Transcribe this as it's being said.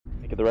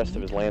the rest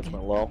of his lance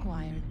went low.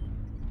 Acquired.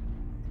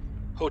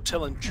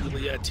 Hotel and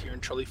Juliet here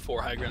in Charlie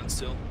 4, high ground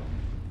still.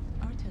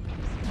 Artillery.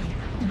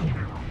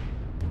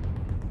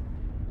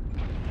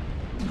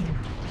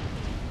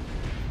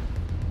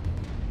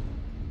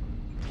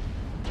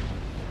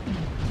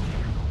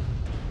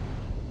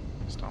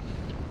 Stop.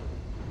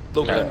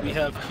 Local end, we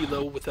have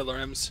Kilo with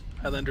LRMs.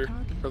 Highlander,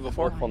 Bravo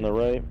 4. On the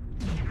right.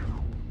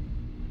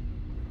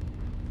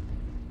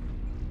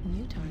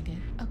 New target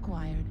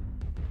acquired.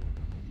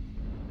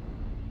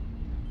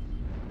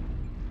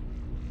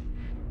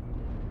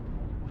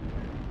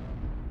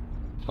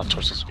 My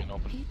torso is being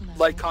open. Heat level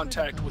Light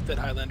contact critical. with that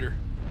Highlander.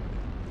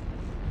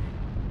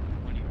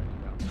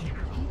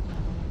 Heat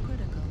level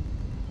critical.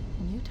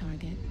 New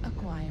target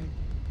acquired.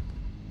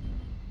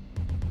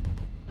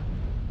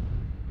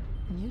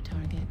 New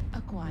target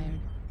acquired.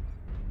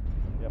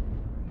 Yep.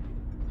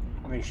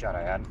 How many shot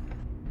I had?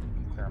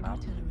 Clear them out.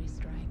 Artillery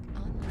strike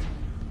online.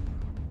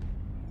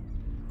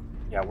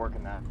 Yeah,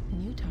 working that.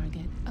 New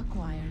target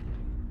acquired.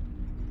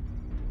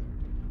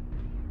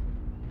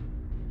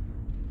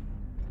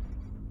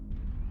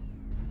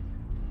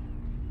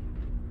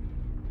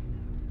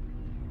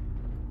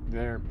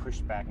 They're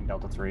pushed back in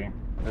Delta 3.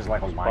 There's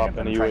like a line of Popping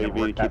them a trying to UAV to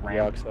work keep that the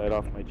ramp. oxide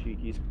off my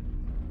cheekies.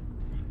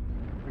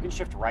 We can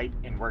shift right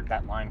and work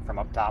that line from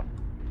up top.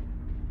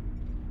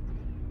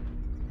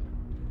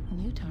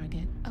 New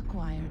target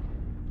acquired.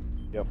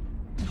 Yep.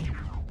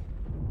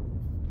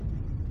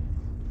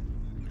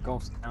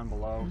 Gulf's down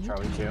below, New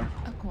Charlie 2. target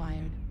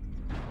acquired.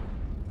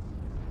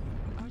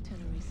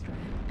 Artillery strike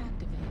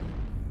activated.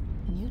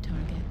 New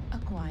target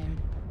acquired.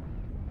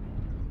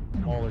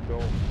 All are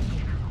gold.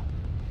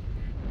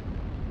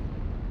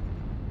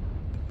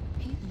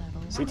 Heat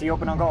level. CT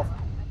open on Gulf.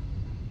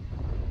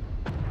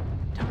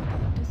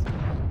 Target destroyed.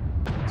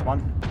 It's one.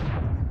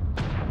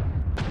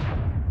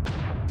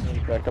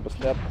 He's back up a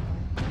step.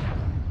 Heat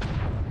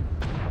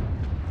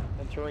level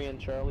Centurion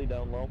Charlie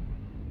down low.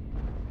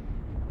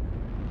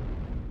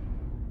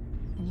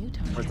 New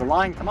target. Where's the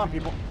line? Come on,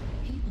 people.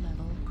 Heat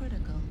level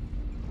critical.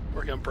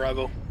 Working on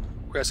Bravo.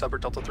 Grasshopper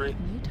Delta 3.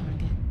 New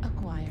target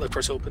acquired. Left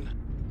force open.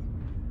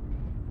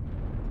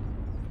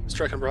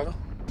 Strike on Bravo.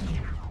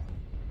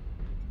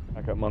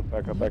 Back up, Monk.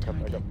 Back up, New back up,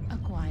 back target up.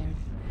 acquired.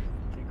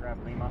 Can grab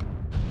Lima.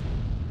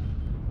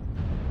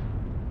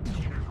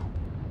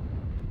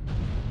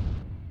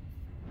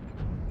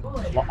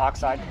 Well,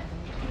 Oxide.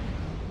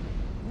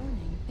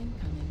 Warning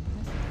incoming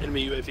missile.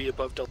 Enemy UAV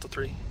above Delta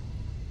 3.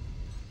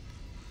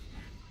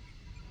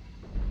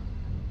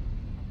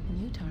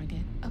 New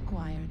target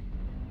acquired.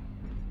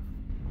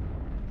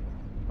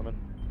 Coming.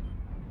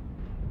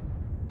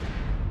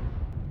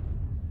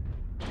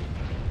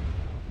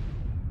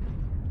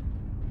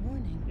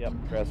 Warning. Yep,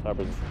 incoming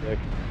Grasshopper's a stick.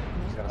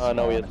 He's got a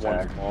No, he has small one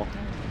attack. small.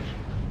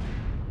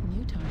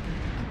 New target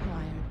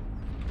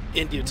acquired.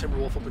 India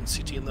Timberwolf open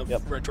CT in the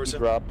Yep, right he torso.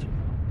 dropped.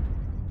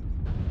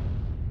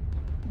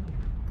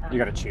 You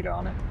got a cheetah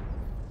on it.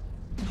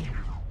 New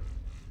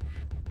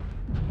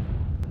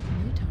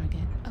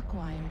target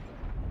acquired.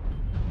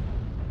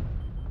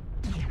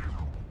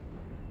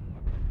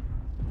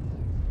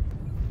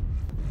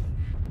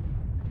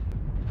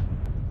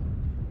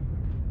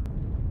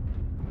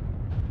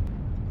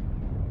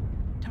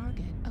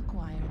 Target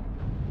acquired.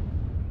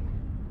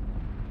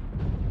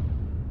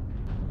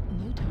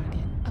 New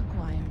target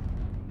acquired.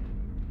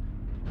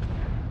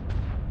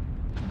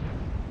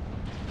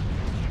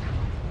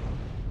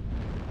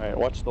 Alright,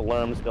 watch the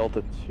Lerms,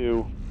 Delta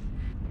 2.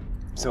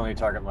 It's the only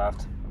target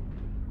left.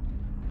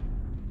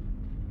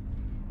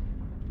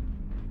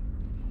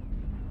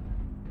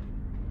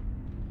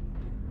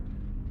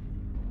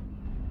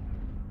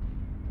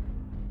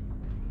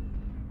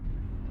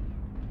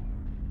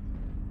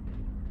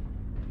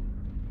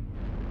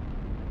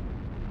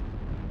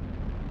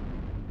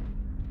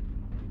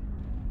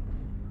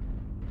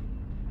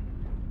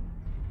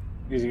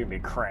 He's gonna be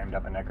crammed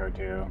up in Echo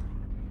 2.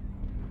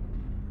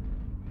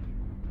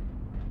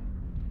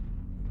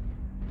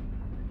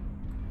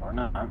 Or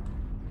not.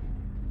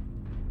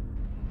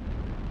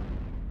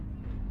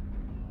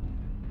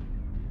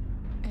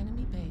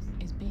 Enemy base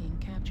is being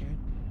captured.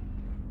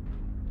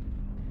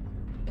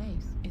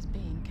 Base is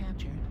being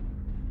captured.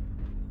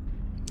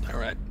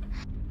 Alright.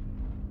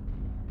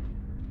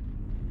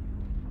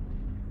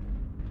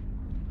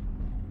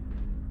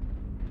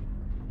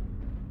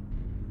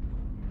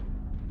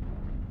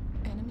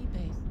 Enemy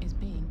base is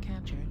being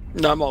captured.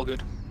 No, I'm all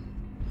good.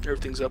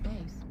 Everything's up. Base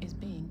is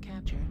being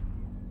captured.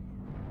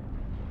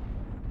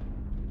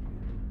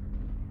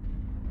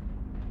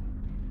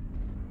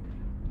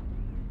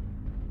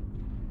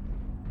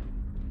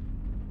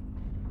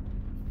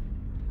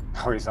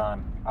 Oh, he's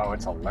on. Oh,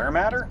 it's a Enemy Lure base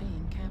matter? is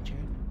being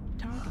captured.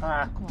 Target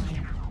Huh.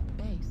 acquired.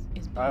 Base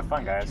is being Have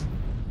fun, guys.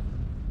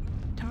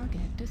 captured.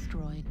 Target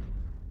destroyed.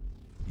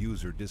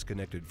 User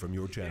disconnected from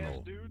your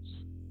channel.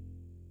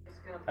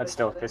 That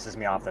still pisses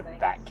me off that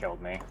that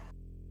killed me.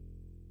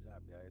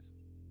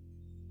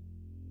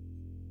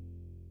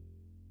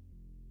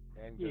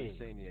 And good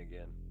seeing you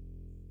again.